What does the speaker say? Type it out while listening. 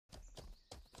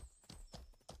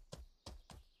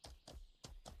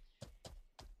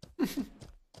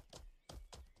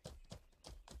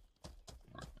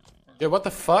Yeah, what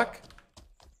the fuck?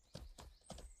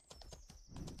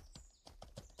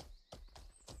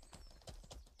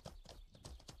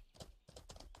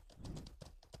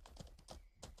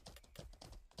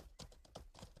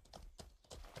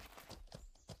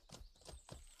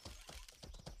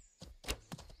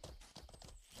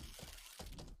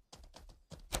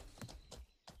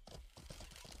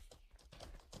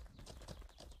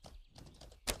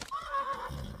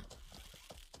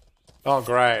 Oh,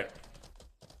 great.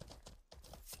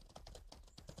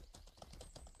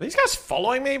 These guys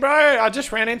following me, bro? I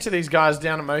just ran into these guys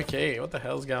down at Moki. What the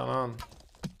hell's going on?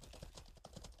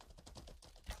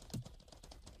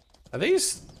 Are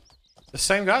these the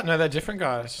same guys? No, they're different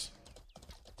guys.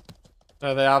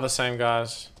 No, they are the same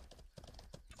guys.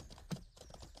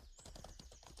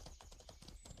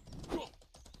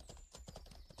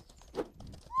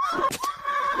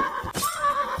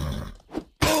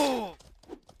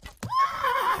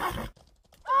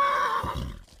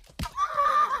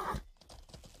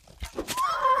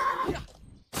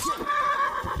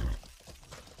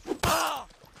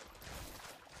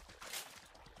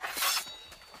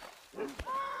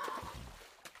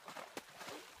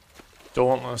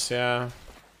 Dauntless, yeah.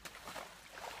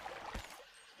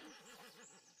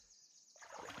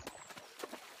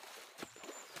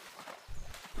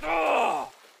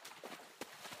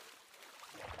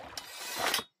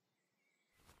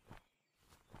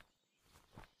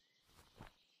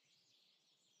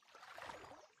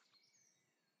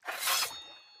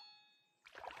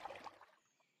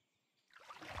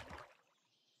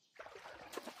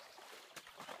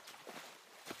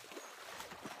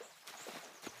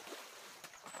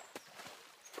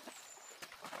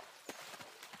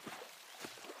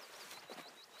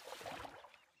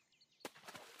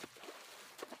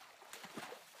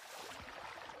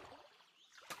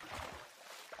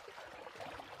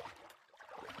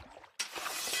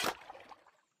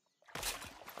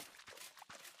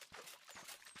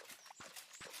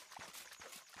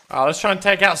 Oh, let's try and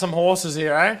take out some horses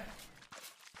here, eh?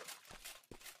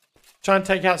 Try and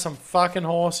take out some fucking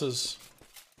horses.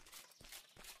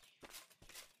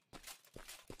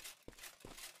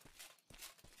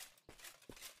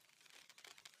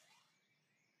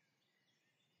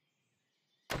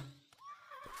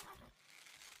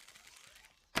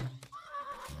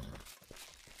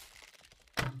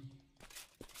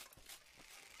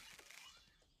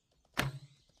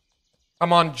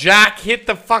 Come on, Jack, hit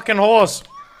the fucking horse.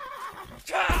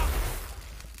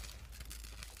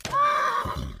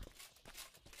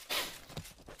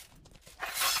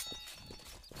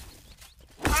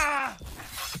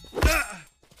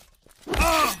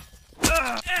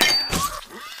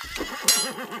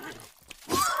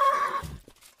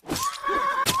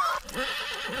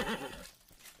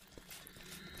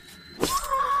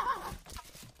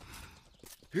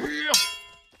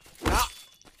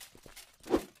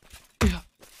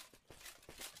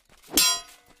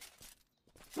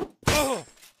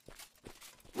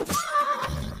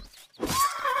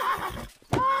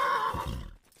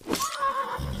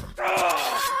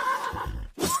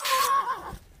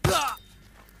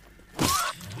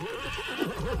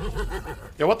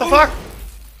 Yo, what the fuck?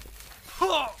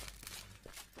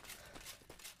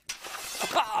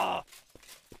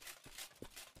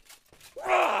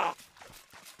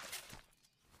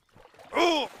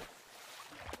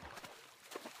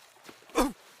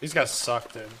 These guys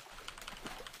suck, dude.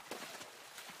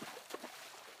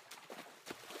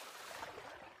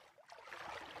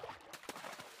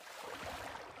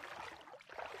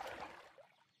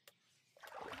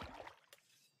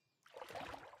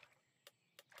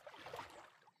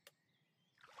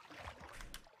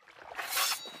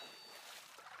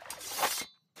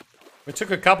 We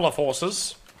took a couple of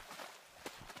horses.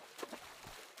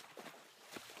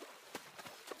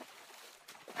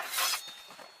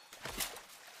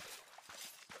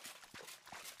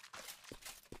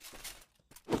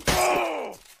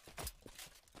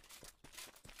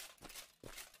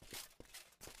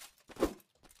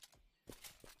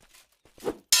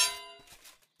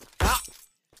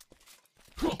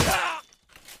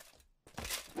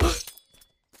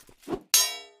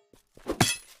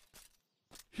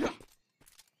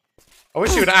 I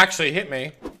wish you would actually hit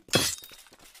me.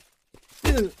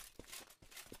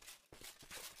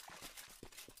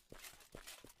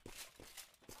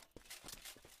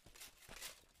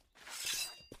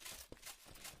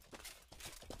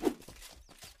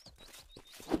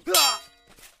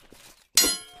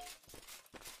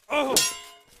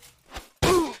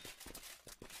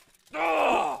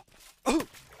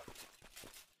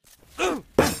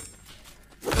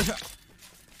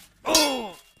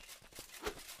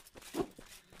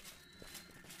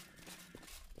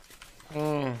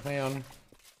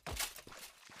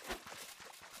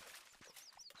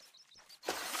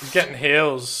 He's getting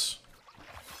heals.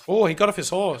 Oh, he got off his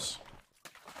horse.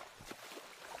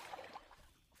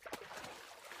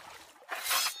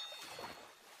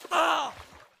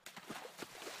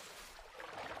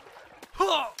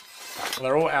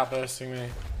 They're all outbursting me.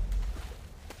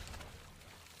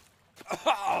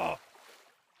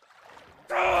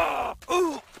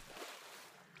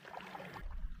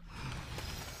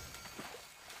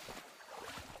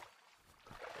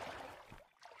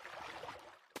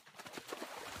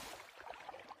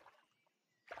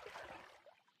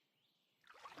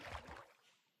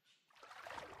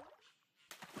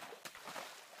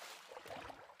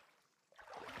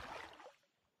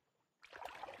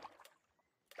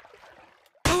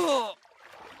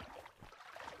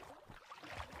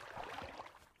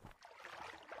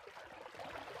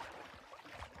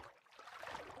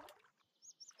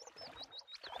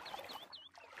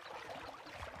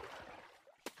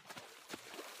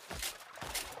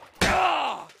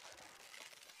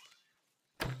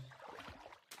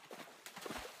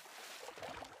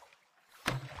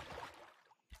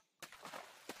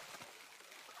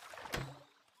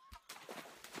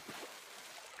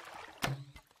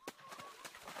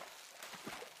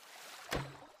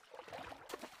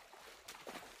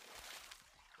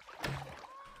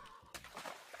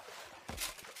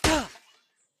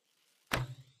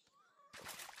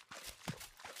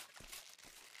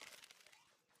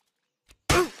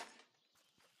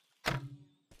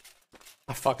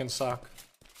 I fucking suck.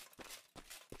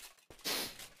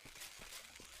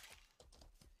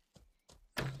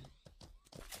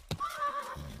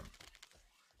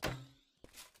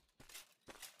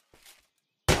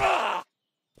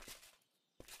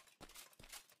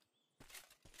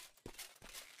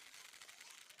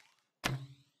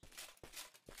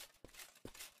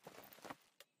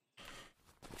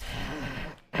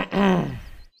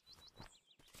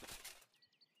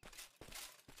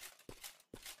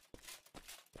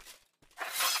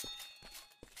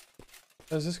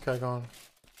 Where's this guy going?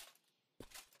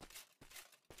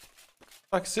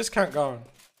 Fuck, is this cunt going?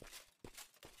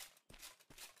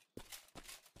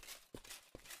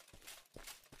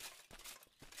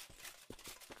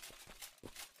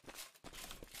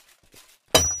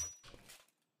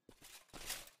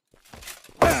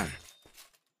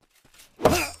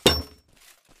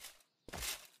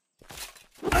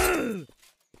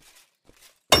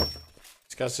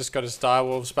 This guy's just got his dire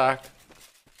wolves back.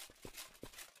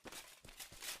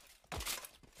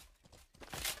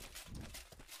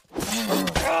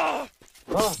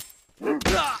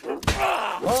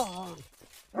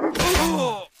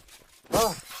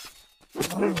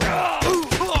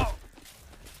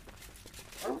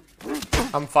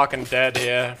 I'm fucking dead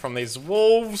here from these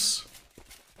wolves.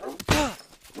 I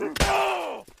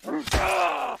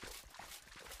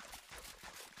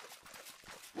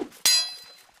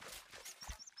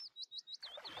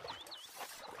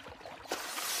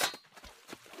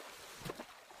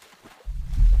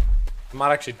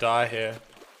might actually die here.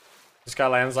 This guy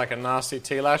lands like a nasty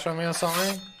T-lash on me or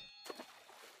something.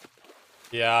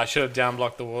 Yeah, I should have down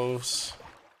blocked the wolves.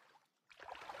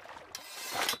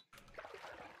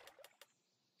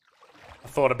 I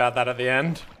thought about that at the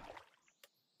end.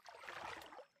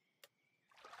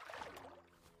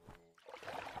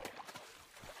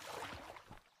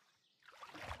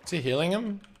 Is he healing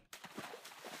him?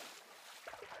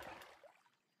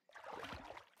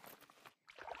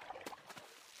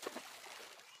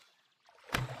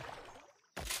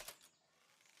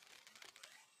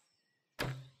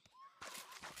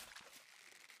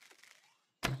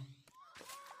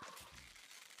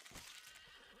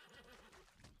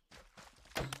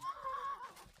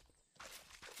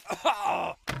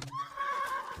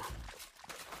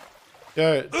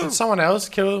 Yo, did someone else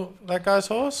kill that guy's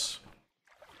horse?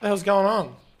 What the hell's going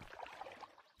on?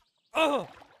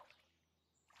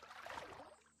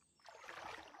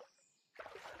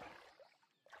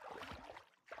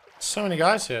 So many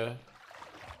guys here.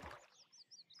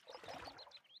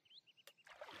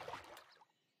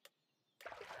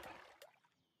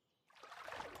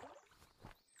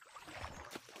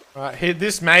 Right, here,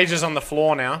 this mage is on the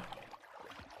floor now.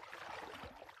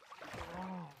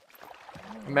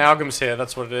 Amalgam's here,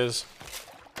 that's what it is.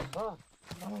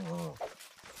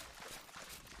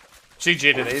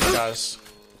 GG to these guys.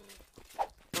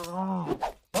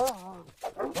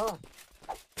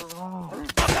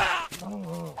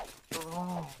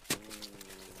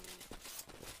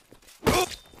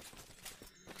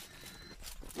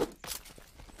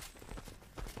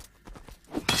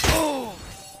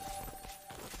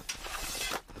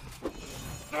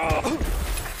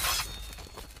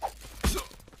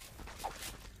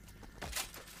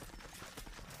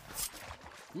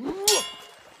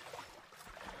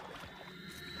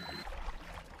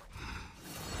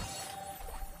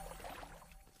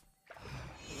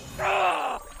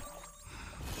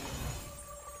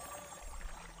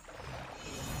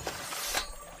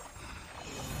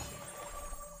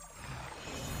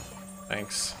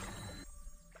 Thanks.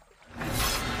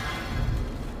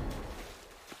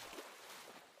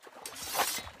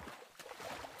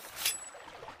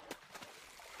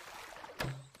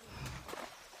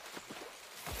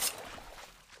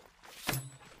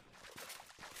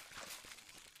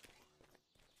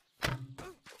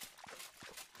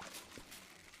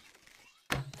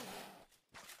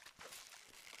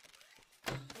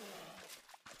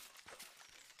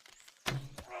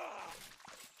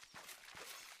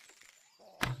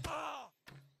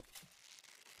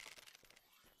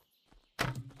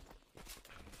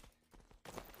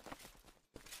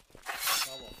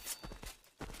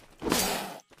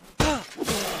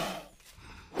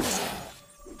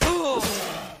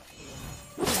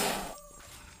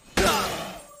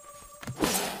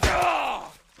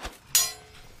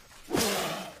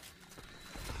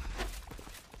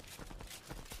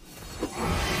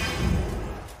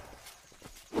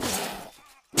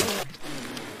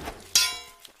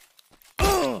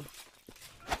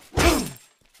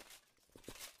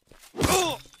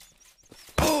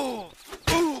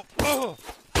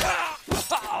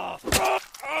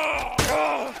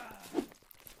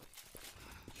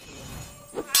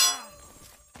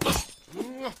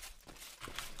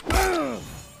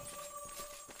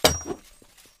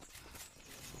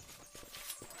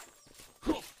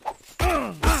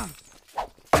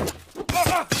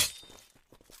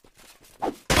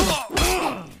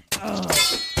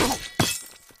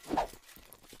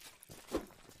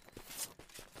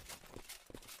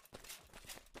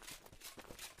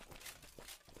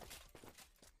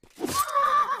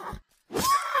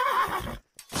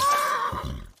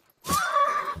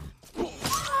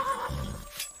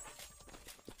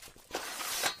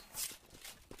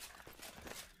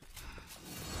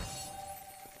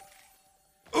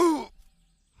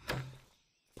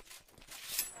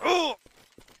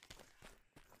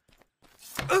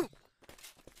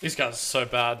 These guys are so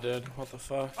bad, dude. What the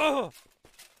fuck?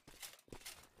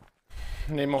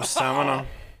 Need more stamina.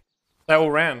 They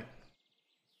all ran.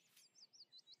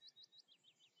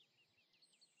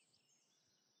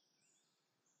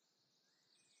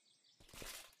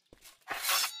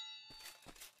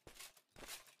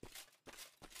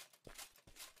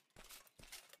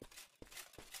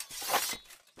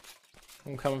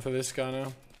 I'm coming for this guy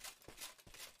now.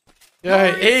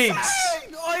 Yo, Eeks!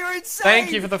 Oh, you're insane!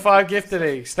 Thank you for the 5 gifted,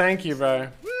 Eeks. Thank you, bro.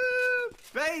 Woo,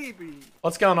 baby!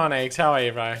 What's going on, Eeks? How are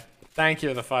you, bro? Thank you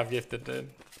for the 5 gifted, dude.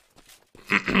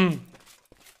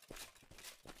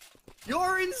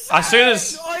 You're insane! As soon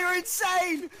as... Oh, you're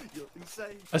insane! You're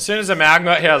insane. As soon as the mag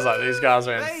got here, I was like, these guys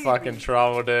are in fucking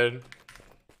trouble, dude.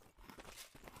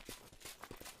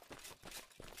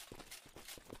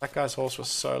 That guy's horse was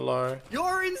so low.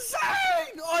 You're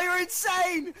insane! Oh, you're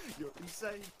insane! You're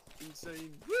insane.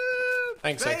 Insane. Woo,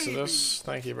 Thanks, baby. Exodus.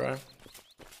 Thank you, bro.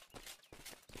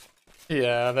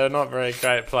 Yeah, they're not very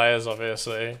great players,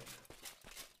 obviously.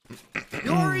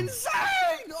 You're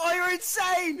insane! Oh, you're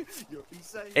insane! You're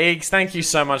insane. Eeks, thank you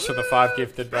so much for the 5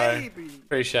 gifted, bro. Baby.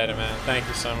 Appreciate it, man. Thank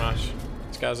you so much.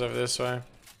 This guy's over this way.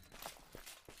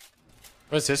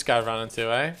 Where's this guy running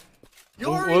to, eh?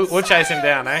 We'll chase him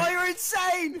down, eh? Oh, you're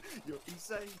insane! You're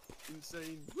insane.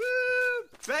 Insane. Woo,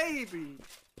 baby.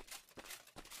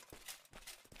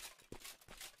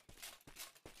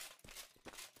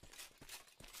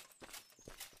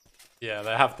 Yeah,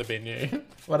 they have to be new.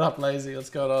 What up, Lazy?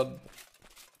 What's going on?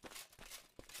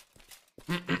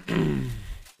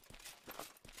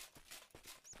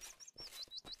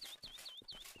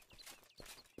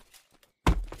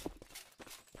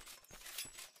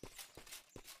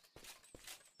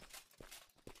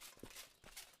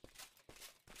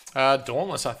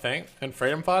 Dauntless, I think, and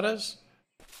Freedom Fighters.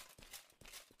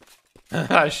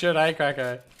 I should, eh,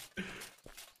 Cracker?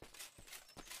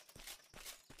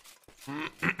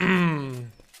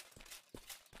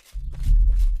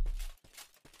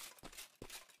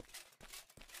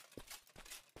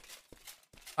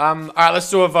 Alright, let's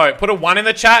do a vote. Put a 1 in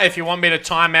the chat if you want me to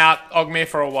time out Ogmir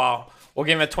for a while. We'll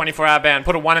give him a 24-hour ban.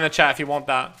 Put a 1 in the chat if you want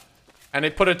that.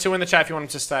 And put a 2 in the chat if you want him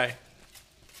to stay.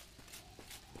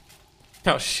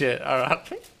 Oh shit,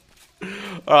 alright.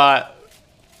 Alright.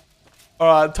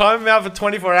 Alright, time him out for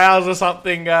 24 hours or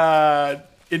something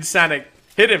insanic.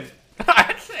 Hit him.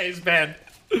 He's banned.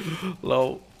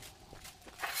 Lol.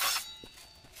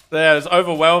 Yeah, it's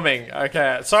overwhelming.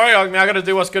 Okay. Sorry, Ogmi, I gotta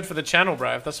do what's good for the channel,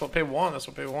 bro. If that's what people want, that's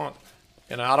what people want.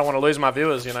 You know, I don't want to lose my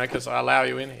viewers, you know, because I allow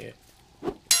you in here.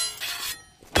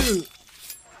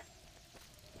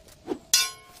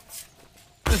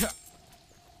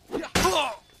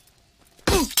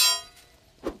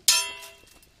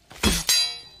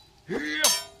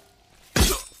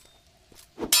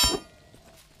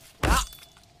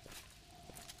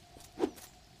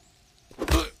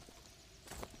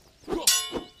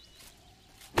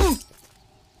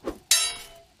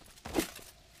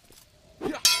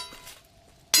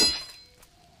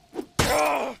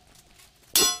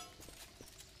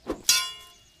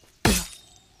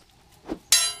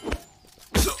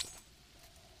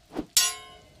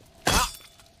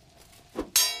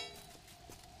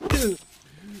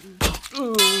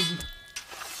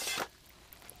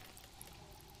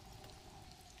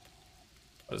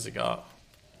 What does he got?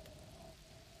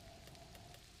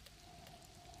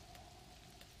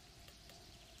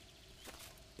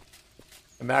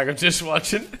 Amalgam just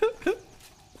watching.